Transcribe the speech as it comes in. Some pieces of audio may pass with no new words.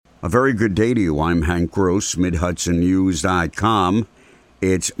A very good day to you. I'm Hank Gross, MidHudsonNews.com.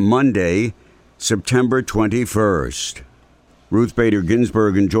 It's Monday, September 21st. Ruth Bader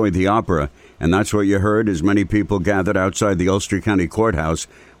Ginsburg enjoyed the opera, and that's what you heard as many people gathered outside the Ulster County Courthouse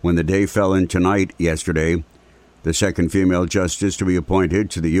when the day fell into night yesterday. The second female justice to be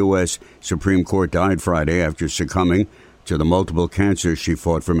appointed to the U.S. Supreme Court died Friday after succumbing to the multiple cancers she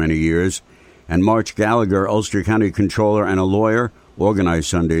fought for many years. And March Gallagher, Ulster County Controller and a lawyer, organized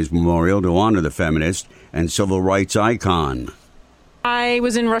Sunday's memorial to honor the feminist and civil rights icon. I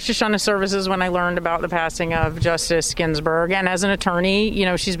was in Rosh Hashanah services when I learned about the passing of Justice Ginsburg. And as an attorney,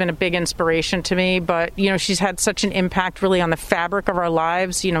 she's been a big inspiration to me. But, she's had such an impact really on the fabric of our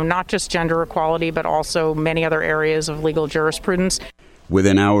lives, not just gender equality, but also many other areas of legal jurisprudence.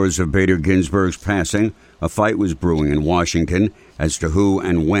 Within hours of Bader Ginsburg's passing, a fight was brewing in Washington as to who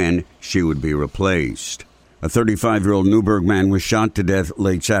and when she would be replaced. A 35-year-old Newburgh man was shot to death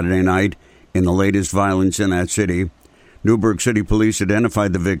late Saturday night in the latest violence in that city. Newburgh City Police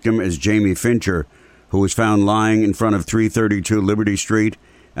identified the victim as Jamie Fincher, who was found lying in front of 332 Liberty Street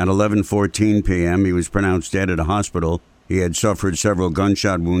at 11:14 p.m. He was pronounced dead at a hospital. He had suffered several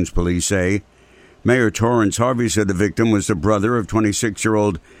gunshot wounds, police say. Mayor Torrance Harvey said the victim was the brother of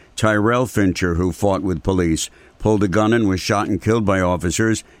 26-year-old Tyrell Fincher, who fought with police, pulled a gun and was shot and killed by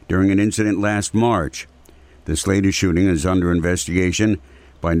officers during an incident last March. This latest shooting is under investigation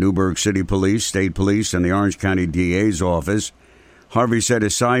by Newburgh City Police, State Police, and the Orange County DA's office. Harvey said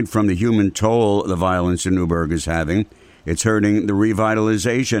aside from the human toll the violence in Newburgh is having, it's hurting the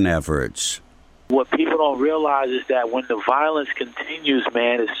revitalization efforts. What people don't realize is that when the violence continues,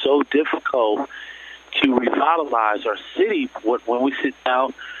 man, it's so difficult to revitalize our city. When we sit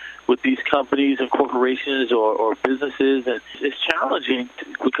down with these companies and corporations or businesses, and it's challenging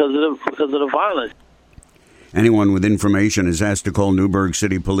because of the violence. Anyone with information is asked to call Newburgh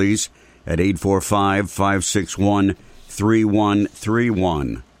City Police at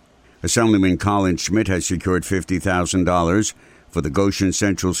 845-561-3131. Assemblyman Colin Schmidt has secured $50,000 for the Goshen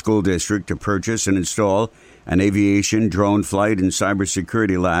Central School District to purchase and install an aviation, drone flight, and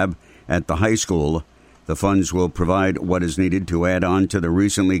cybersecurity lab at the high school. The funds will provide what is needed to add on to the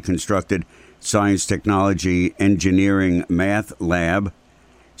recently constructed Science, Technology, Engineering, Math lab.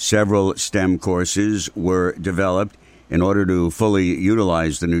 Several STEM courses were developed in order to fully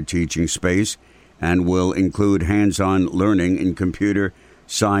utilize the new teaching space and will include hands-on learning in computer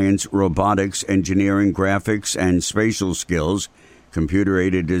science, robotics, engineering, graphics, and spatial skills,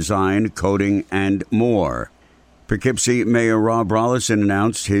 computer-aided design, coding, and more. Poughkeepsie Mayor Rob Rolison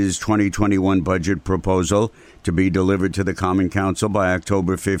announced his 2021 budget proposal to be delivered to the Common Council by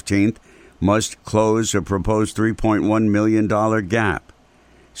October 15th must close a proposed $3.1 million gap.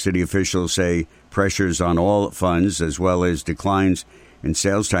 City officials say pressures on all funds, as well as declines in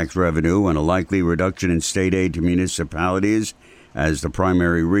sales tax revenue and a likely reduction in state aid to municipalities, as the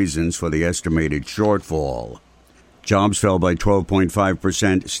primary reasons for the estimated shortfall. Jobs fell by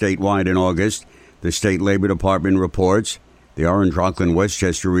 12.5% statewide in August. The state labor department reports the Orange, Rockland,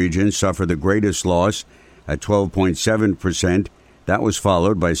 Westchester region suffered the greatest loss at 12.7%. That was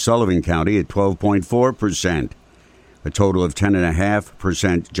followed by Sullivan County at 12.4%. A total of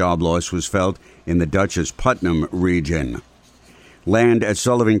 10.5% job loss was felt in the Dutchess Putnam region. Land at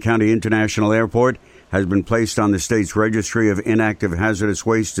Sullivan County International Airport has been placed on the state's registry of inactive hazardous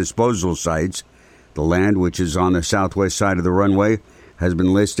waste disposal sites. The land, which is on the southwest side of the runway, has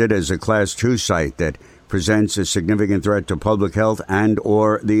been listed as a Class 2 site that presents a significant threat to public health and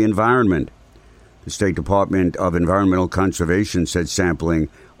or the environment. The State Department of Environmental Conservation said sampling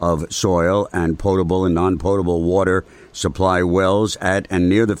of soil and potable and non-potable water supply wells at and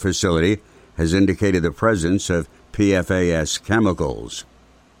near the facility has indicated the presence of PFAS chemicals.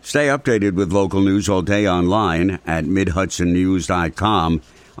 Stay updated with local news all day online at MidHudsonNews.com.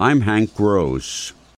 I'm Hank Gross.